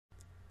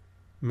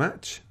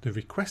match the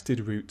requested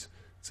route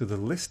to the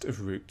list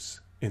of routes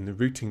in the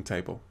routing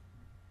table.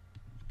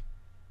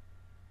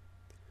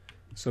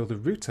 So the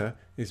router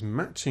is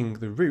matching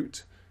the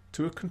route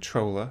to a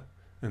controller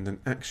and an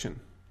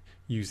action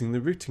using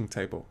the routing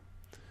table.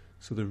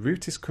 So the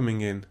route is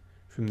coming in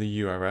from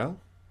the URL,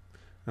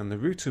 and the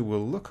router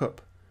will look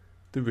up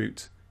the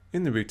route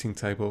in the routing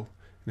table,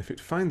 and if it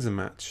finds a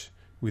match,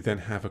 we then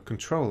have a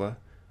controller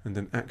and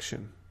an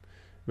action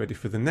ready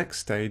for the next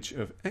stage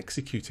of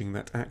executing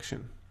that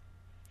action.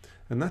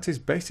 And that is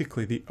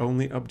basically the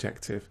only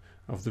objective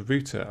of the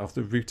router, of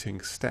the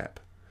routing step,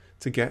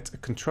 to get a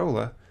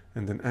controller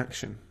and an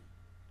action.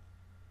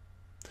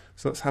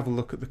 So let's have a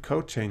look at the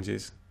code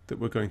changes that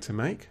we're going to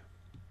make.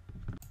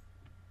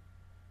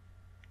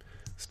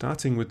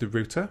 Starting with the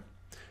router,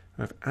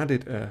 I've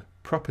added a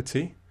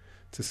property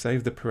to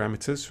save the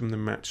parameters from the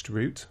matched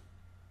route.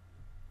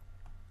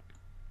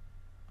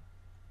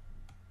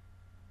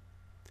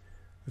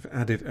 I've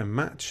added a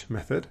match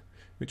method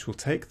which will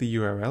take the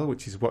URL,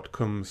 which is what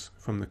comes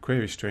from the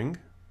query string,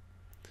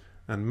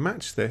 and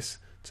match this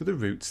to the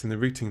routes in the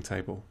routing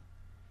table.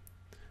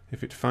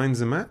 If it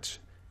finds a match,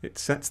 it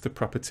sets the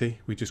property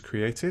we just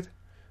created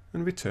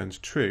and returns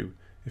true.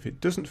 If it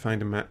doesn't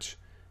find a match,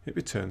 it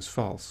returns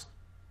false.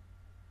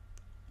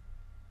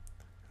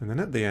 And then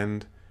at the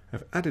end,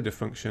 I've added a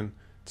function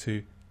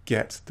to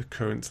get the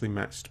currently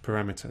matched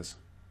parameters.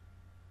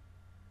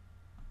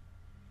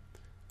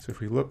 So if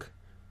we look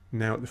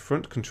now at the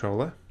front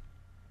controller,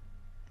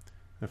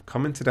 I've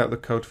commented out the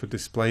code for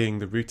displaying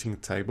the routing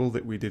table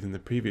that we did in the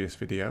previous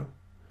video,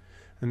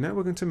 and now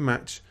we're going to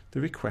match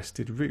the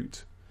requested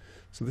route.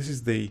 So this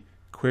is the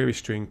query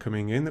string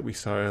coming in that we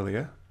saw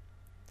earlier,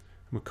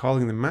 and we're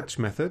calling the match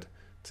method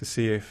to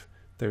see if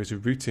there is a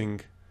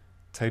routing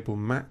table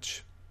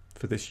match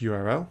for this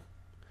URL,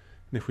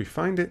 and if we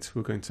find it,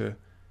 we're going to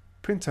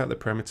print out the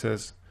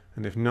parameters,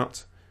 and if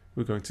not,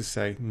 we're going to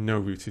say no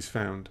route is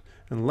found,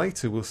 and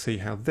later we'll see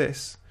how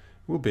this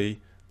will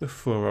be the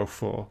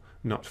 404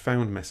 not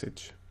found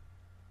message.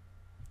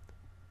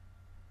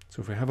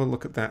 So if we have a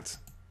look at that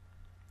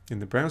in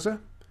the browser,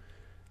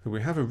 then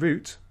we have a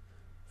route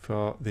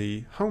for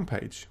the home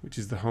page, which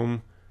is the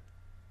home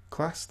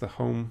class, the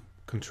home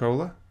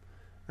controller,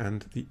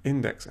 and the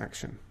index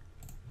action.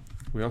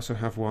 We also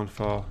have one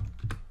for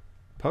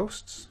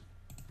posts,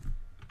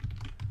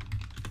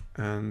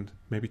 and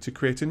maybe to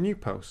create a new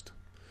post.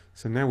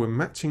 So now we're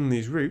matching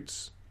these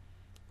routes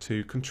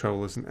to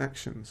controllers and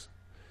actions.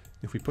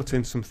 If we put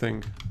in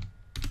something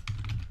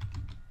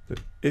that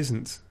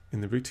isn't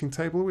in the routing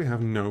table, we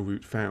have no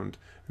route found.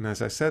 And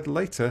as I said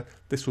later,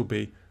 this will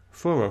be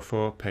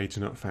 404 page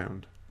not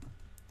found.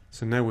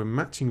 So now we're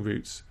matching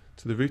routes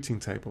to the routing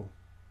table.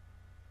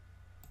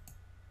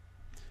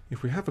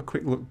 If we have a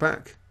quick look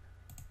back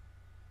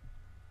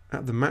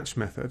at the match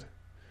method,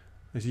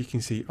 as you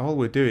can see, all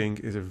we're doing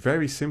is a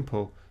very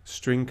simple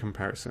string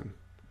comparison.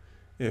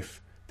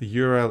 If the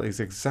URL is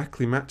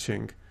exactly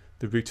matching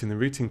the route in the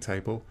routing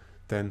table,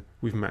 then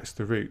we've matched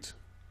the route.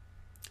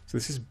 So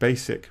this is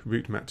basic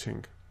route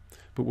matching,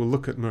 but we'll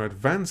look at more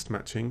advanced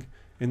matching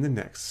in the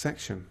next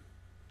section.